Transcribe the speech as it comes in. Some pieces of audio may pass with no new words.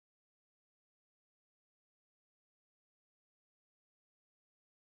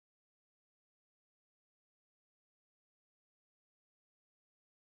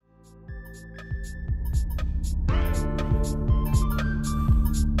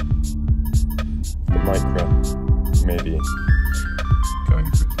The Micra, maybe going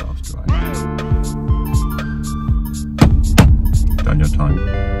for its last drive. Done your time.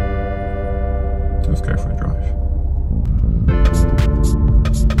 Let's go for a drive.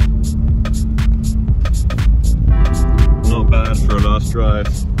 Not bad for a last drive.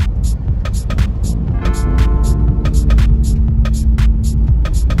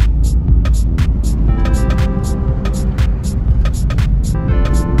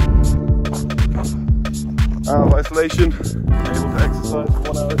 Out of isolation, able to exercise for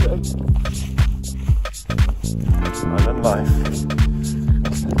 1 hour a day. And then life.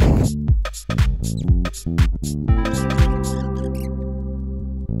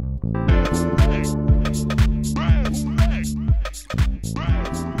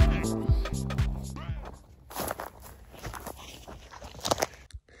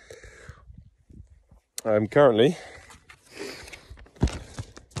 I'm currently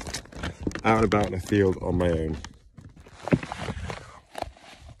out and about in a field on my own.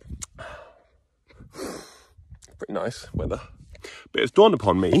 Pretty nice weather. But it's dawned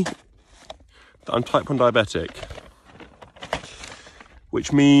upon me that I'm type 1 diabetic,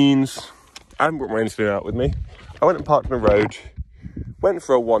 which means I haven't brought my insulin out with me. I went and parked on the road, went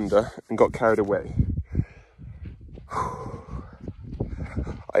for a wander and got carried away.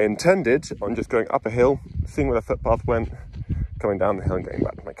 I intended on just going up a hill, seeing where the footpath went, coming down the hill and getting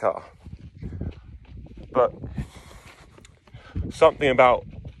back to my car. But something about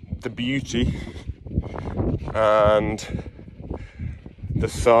the beauty and the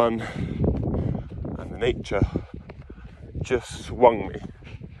sun and the nature just swung me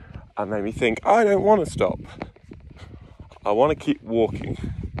and made me think, I don't want to stop. I want to keep walking.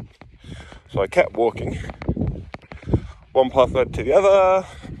 So I kept walking. One path led to the other.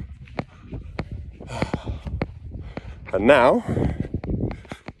 And now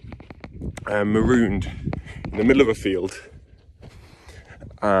I am marooned in the middle of a field.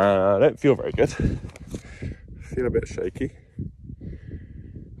 I don't feel very good. I feel a bit shaky,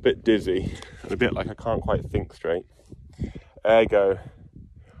 a bit dizzy, and a bit like I can't quite think straight. Ergo,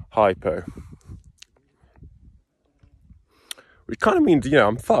 hypo. Which kind of means, you know,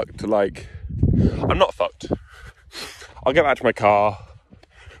 I'm fucked. Like, I'm not fucked. I'll get back to my car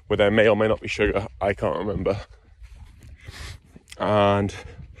where there may or may not be sugar. I can't remember. And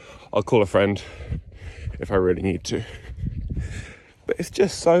I'll call a friend if I really need to. But it's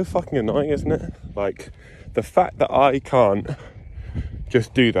just so fucking annoying, isn't it? Like, the fact that I can't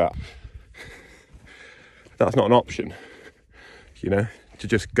just do that. That's not an option, you know, to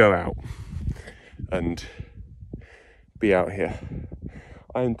just go out and be out here.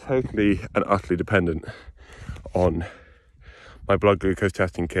 I am totally and utterly dependent on my blood glucose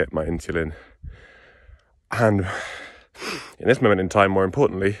testing kit, my insulin, and in this moment in time, more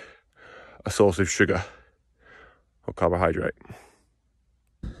importantly, a source of sugar or carbohydrate.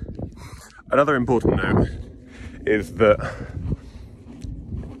 Another important note is that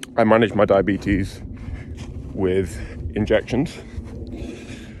I manage my diabetes with injections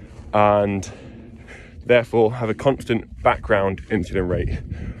and therefore have a constant background insulin rate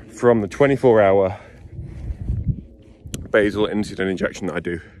from the 24-hour basal insulin injection that I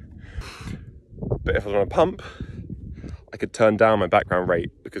do. But if I was on a pump, I could turn down my background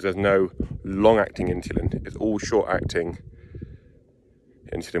rate because there's no long-acting insulin. It's all short-acting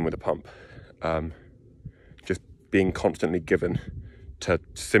insulin with a pump. Just being constantly given to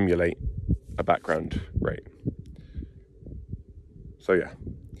simulate a background rate. So yeah,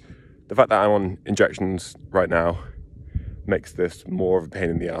 the fact that I'm on injections right now makes this more of a pain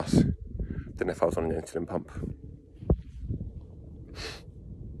in the ass than if I was on an insulin pump.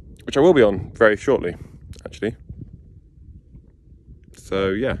 Which I will be on very shortly, actually. So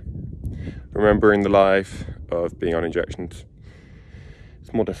yeah, remembering the life of being on injections,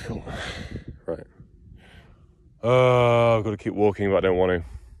 it's more difficult. Right. Oh, I've got to keep walking, but I don't want to.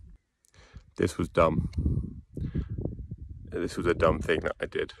 This was dumb. This was a dumb thing that I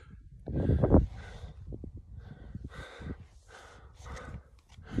did.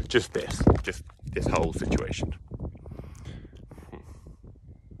 Just this whole situation.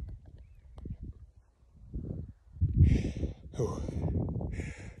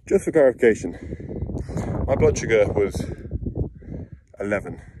 Just for clarification, my blood sugar was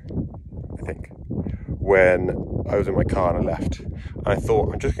 11, I think, when I was in my car and I left. And I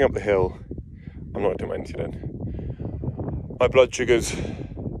thought, I'm just going up the hill, I'm not doing my insulin. My blood sugar's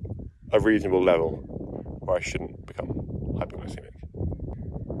a reasonable level where I shouldn't become hypoglycaemic.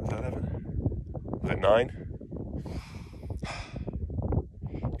 Was that 11? Was it 9?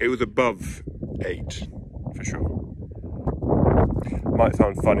 it was above 8 for sure. Might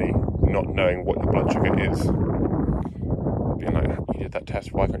sound funny not knowing what your blood sugar is. Being like, you did that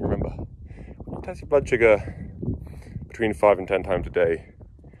test, why can't you remember? When you test your blood sugar between 5 and 10 times a day,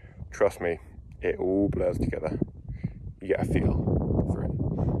 trust me, it all blurs together. You get a feel for it.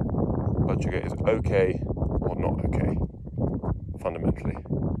 Blood sugar is okay or not okay, fundamentally.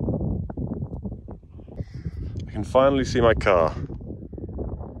 I can finally see my car.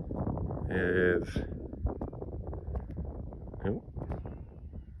 Here it is. Oh.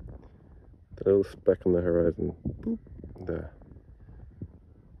 The little speck on the horizon. Boop. There.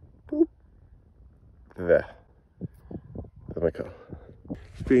 Boop. There. There's my car.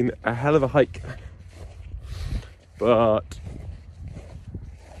 It's been a hell of a hike, but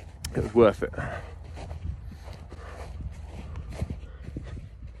it was worth it.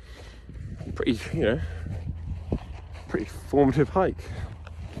 Pretty, you know, pretty formative hike.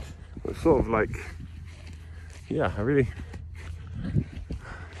 It was sort of like, yeah, I really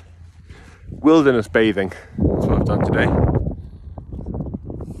wilderness bathing. That's what I've done today.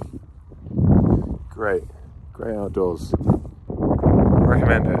 Great outdoors.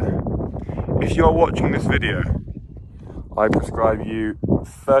 Recommend it. If you're watching this video, I prescribe you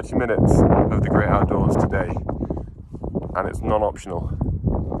 30 minutes of the great outdoors today, and it's non-optional.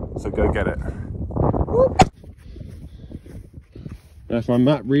 So go get it. Now, if my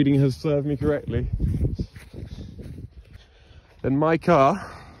map reading has served me correctly, then my car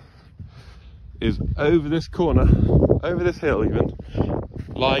is over this corner, over this hill even,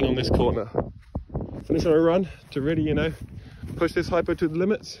 lying on this corner. Finish on a run to really, you know, push this hypo to the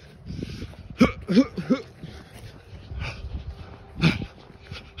limits.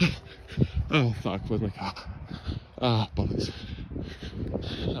 Oh fuck, where's my car? Ah, bollocks.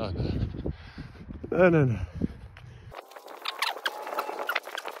 Oh no. No.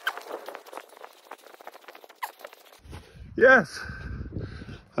 Yes,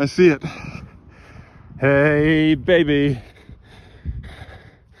 I see it. Hey, baby.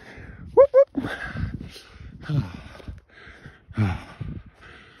 Whoop, whoop.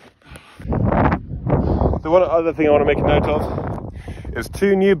 The one other thing I want to make a note of is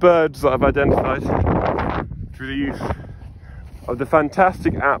 2 new birds that I've identified through the use of the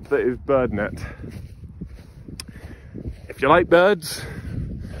fantastic app that is BirdNet. If you like birds,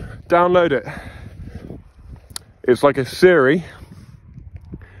 download it. It's like a Siri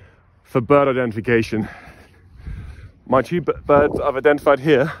for bird identification. My 2 birds I've identified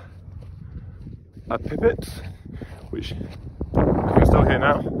here are pipits, which you can still hear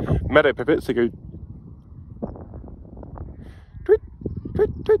now. Meadow pipits, they go tweet, tweet,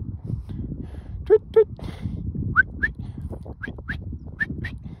 tweet, tweet, tweet.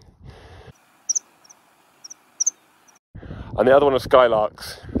 And the other one are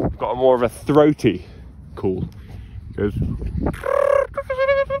skylarks. Got a more of a throaty call. Goes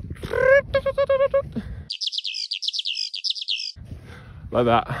like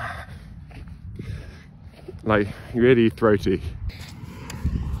that, like really throaty.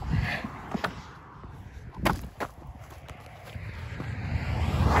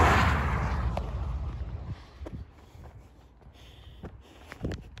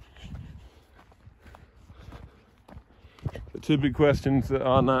 The 2 big questions that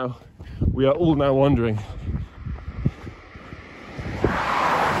are now, we are all now wondering.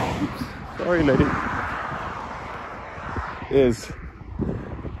 Sorry, lady. Is,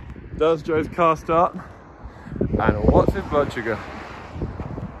 does Joe's car start? And what's his blood sugar?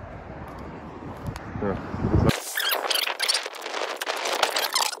 Oh.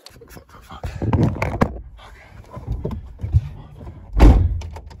 Fuck.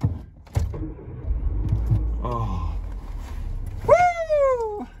 Oh.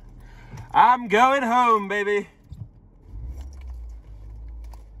 Woo! I'm going home, baby.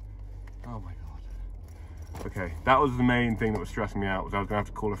 Oh my god. Okay, that was the main thing that was stressing me out, was I was gonna have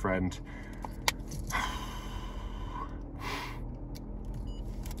to call a friend.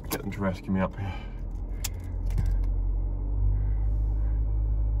 Get them to rescue me up here.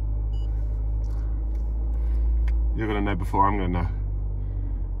 You're gonna know before I'm gonna know.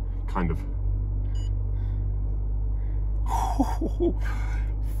 Kind of.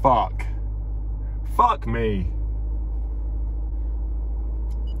 Fuck. Fuck me.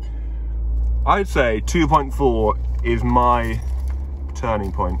 I'd say 2.4 is my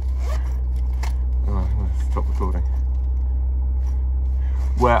turning point. Oh, I'm gonna stop recording.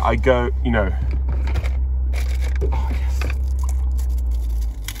 Where I go, you know. Oh, yes.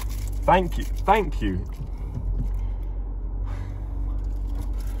 Thank you.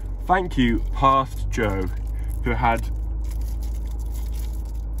 Thank you, past Joe, who had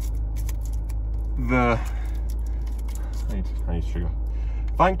I need sugar.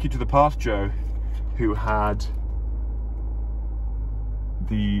 Thank you to the past Joe who had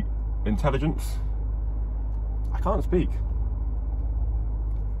the intelligence. I can't speak.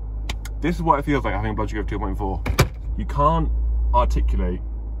 This is what it feels like having a blood sugar of 2.4. You can't articulate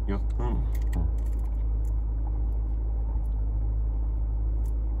your.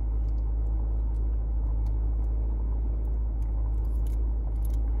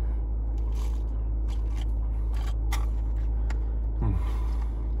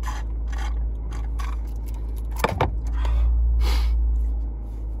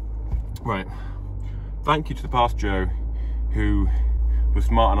 Right. Thank you to the past Joe who was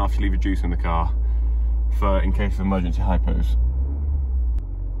smart enough to leave a juice in the car for in case of emergency hypos.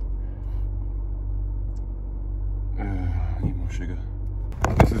 I need more sugar.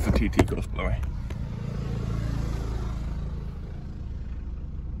 This is the TT course, by the way.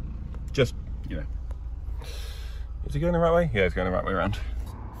 Just, you know. Is it going the right way? Yeah, it's going the right way around.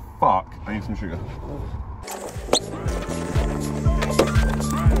 Fuck, I need some sugar.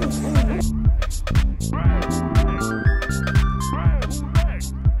 Right.